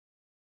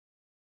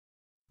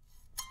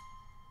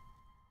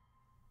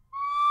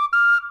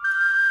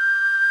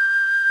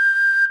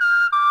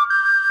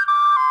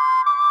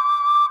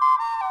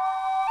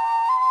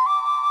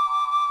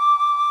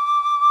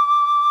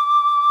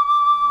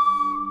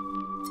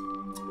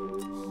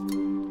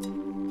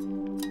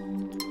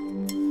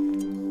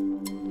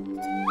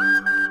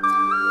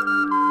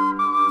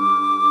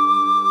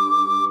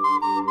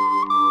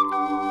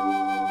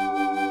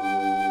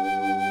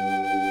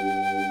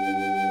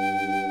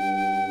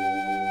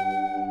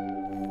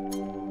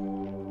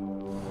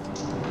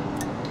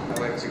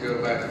go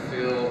by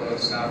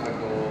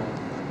Phil-Osophical,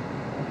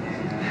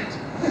 and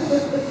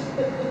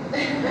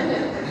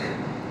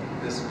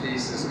this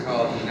piece is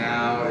called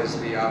Now is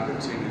the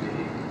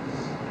Opportunity.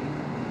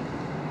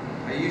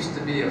 I used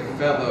to be a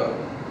fellow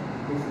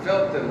who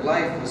felt that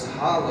life was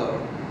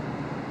hollow.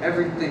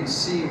 Everything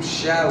seemed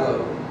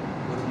shallow,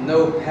 with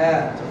no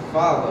path to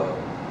follow.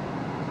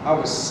 I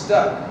was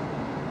stuck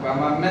by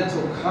my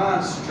mental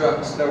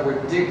constructs that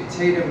were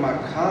dictating my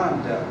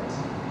conduct.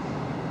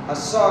 I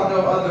saw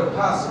no other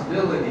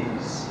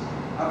possibilities.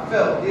 I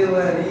felt ill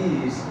at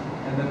ease,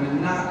 and the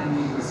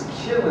monotony was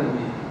killing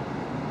me.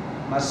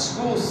 My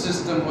school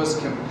system was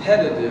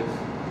competitive,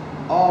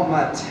 all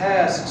my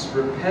tasks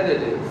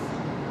repetitive.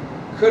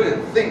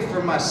 Couldn't think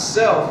for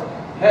myself,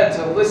 had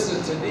to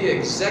listen to the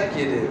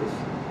executive.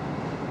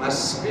 My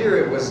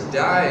spirit was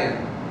dying,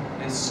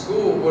 and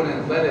school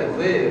wouldn't let it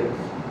live.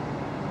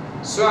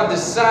 So I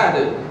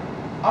decided,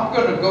 I'm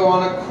gonna go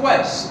on a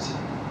quest.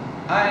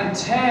 I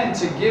intend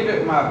to give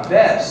it my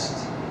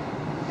best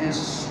and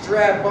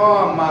strap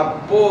on my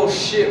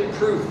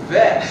bullshit-proof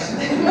vest.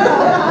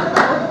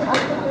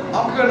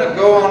 I'm gonna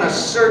go on a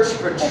search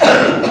for truth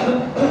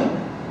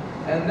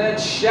and then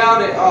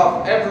shout it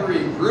off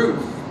every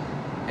roof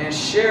and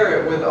share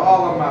it with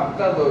all of my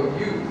fellow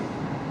youth.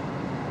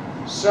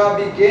 So I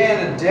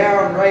began a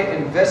downright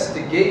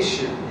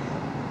investigation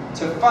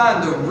to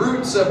find the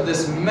roots of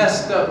this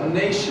messed up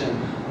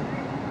nation.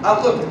 I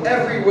looked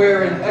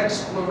everywhere in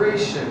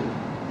exploration.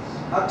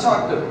 I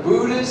talked to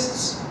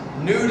Buddhists,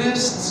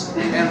 nudists,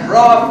 and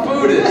raw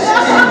foodists.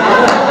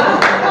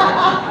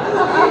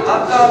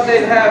 I thought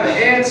they'd have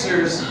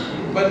answers,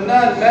 but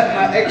none met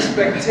my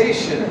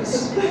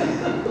expectations.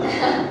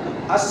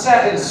 I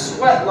sat in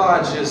sweat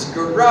lodges,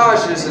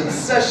 garages, and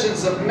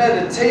sessions of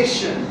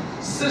meditation,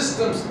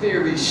 systems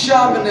theory,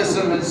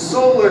 shamanism, and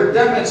solar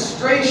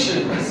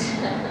demonstrations.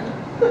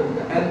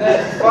 And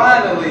then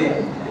finally,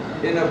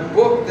 in a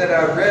book that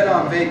I read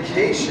on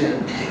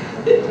vacation,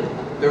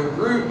 the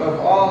root of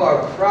all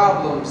our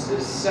problems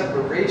is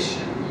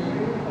separation.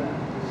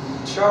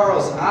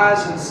 Charles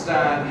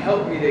Eisenstein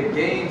helped me to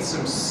gain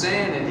some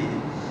sanity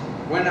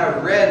when I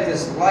read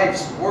his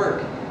life's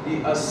work,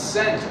 The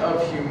Ascent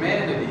of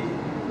Humanity.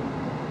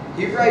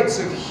 He writes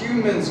of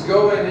humans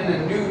going in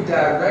a new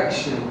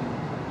direction,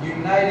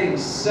 uniting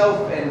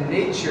self and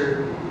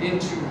nature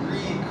into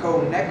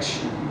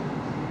reconnection.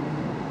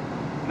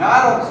 Now,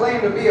 I don't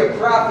claim to be a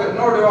prophet,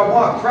 nor do I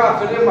want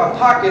profit in my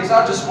pockets.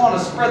 I just want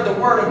to spread the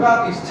word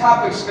about these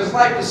topics because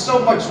life is so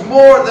much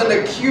more than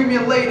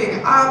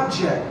accumulating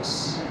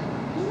objects.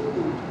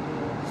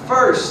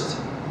 First,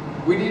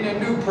 we need a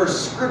new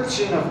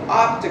prescription of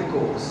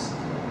opticals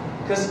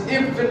because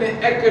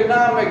infinite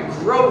economic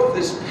growth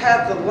is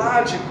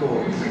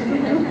pathological,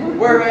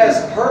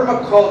 whereas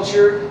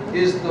permaculture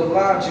is the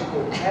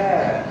logical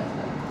path.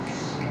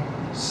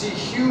 See,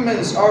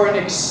 humans are an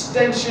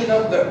extension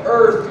of the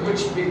earth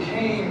which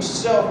became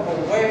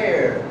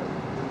self-aware.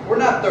 We're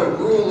not the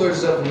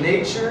rulers of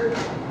nature,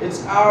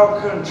 it's our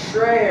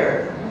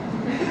contraire.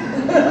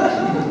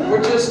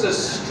 We're just a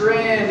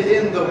strand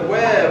in the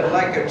web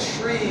like a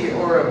tree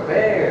or a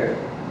bear.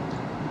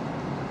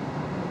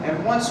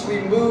 And once we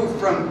move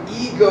from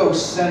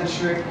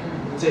egocentric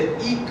to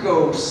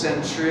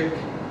ecocentric,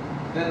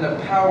 then the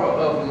power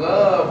of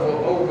love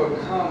will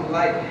overcome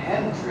like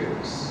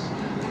Hendrix.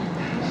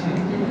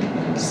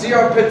 See,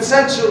 our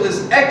potential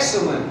is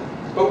excellent,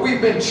 but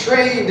we've been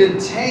trained and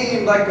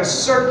tamed like a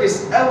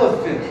circus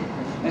elephant.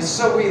 And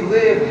so we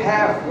live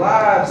half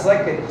lives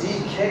like a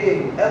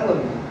decaying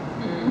element.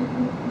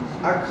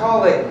 I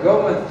call it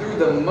going through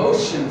the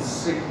motion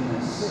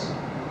sickness.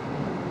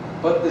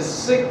 But the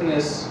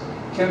sickness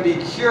can be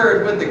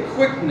cured with the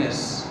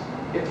quickness.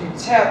 If you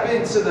tap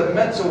into the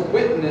mental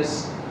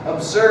witness,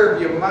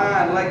 observe your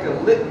mind like a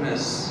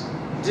litmus,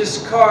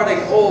 discarding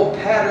old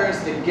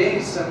patterns to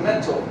gain some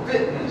mental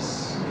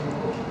fitness.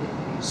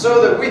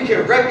 So that we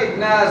can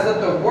recognize that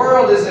the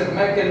world isn't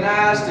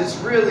mechanized, it's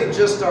really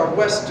just our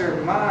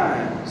Western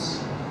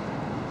minds.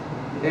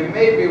 And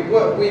maybe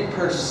what we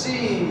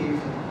perceive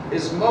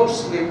is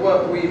mostly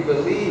what we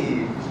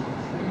believe.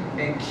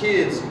 And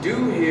kids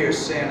do hear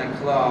Santa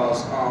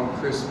Claus on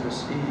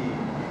Christmas Eve.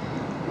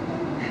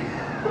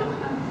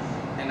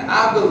 And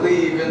I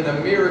believe in the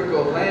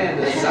miracle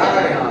land of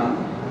Zion.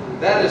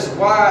 That is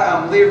why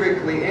I'm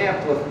lyrically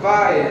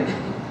amplifying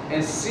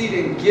and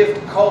seeding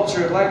gift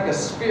culture like a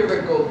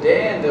spherical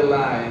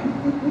dandelion.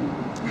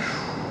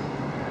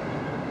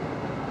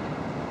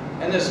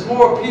 And as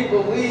more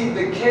people leave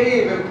the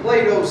cave in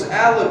Plato's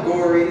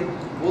allegory,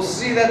 we'll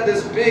see that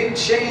this big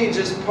change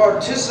is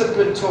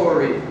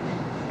participatory,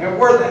 and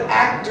we're the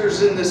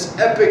actors in this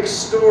epic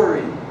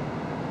story.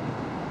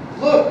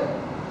 Look,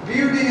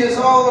 beauty is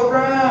all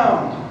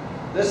around.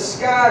 The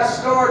sky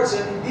starts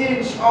an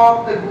inch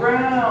off the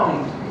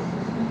ground.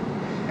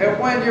 And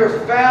when you're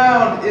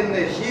found in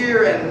the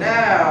here and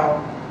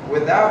now,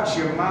 without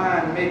your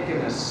mind making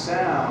a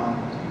sound,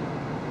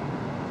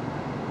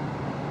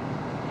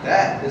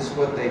 that is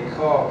what they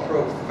call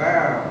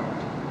profound.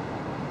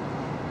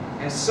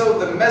 And so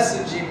the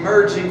message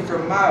emerging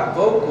from my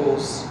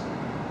vocals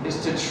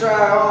is to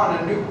try on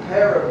a new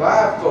pair of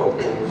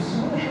bifocals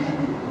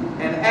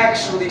and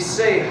actually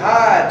say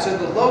hi to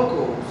the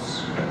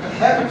locals.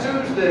 Happy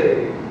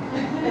Tuesday.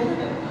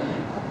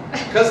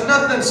 Because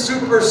nothing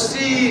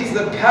supersedes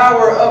the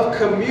power of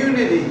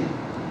community.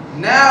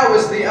 Now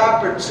is the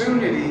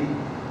opportunity,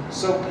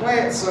 so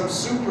plant some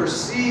super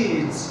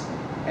seeds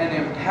and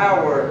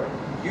empower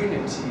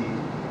unity.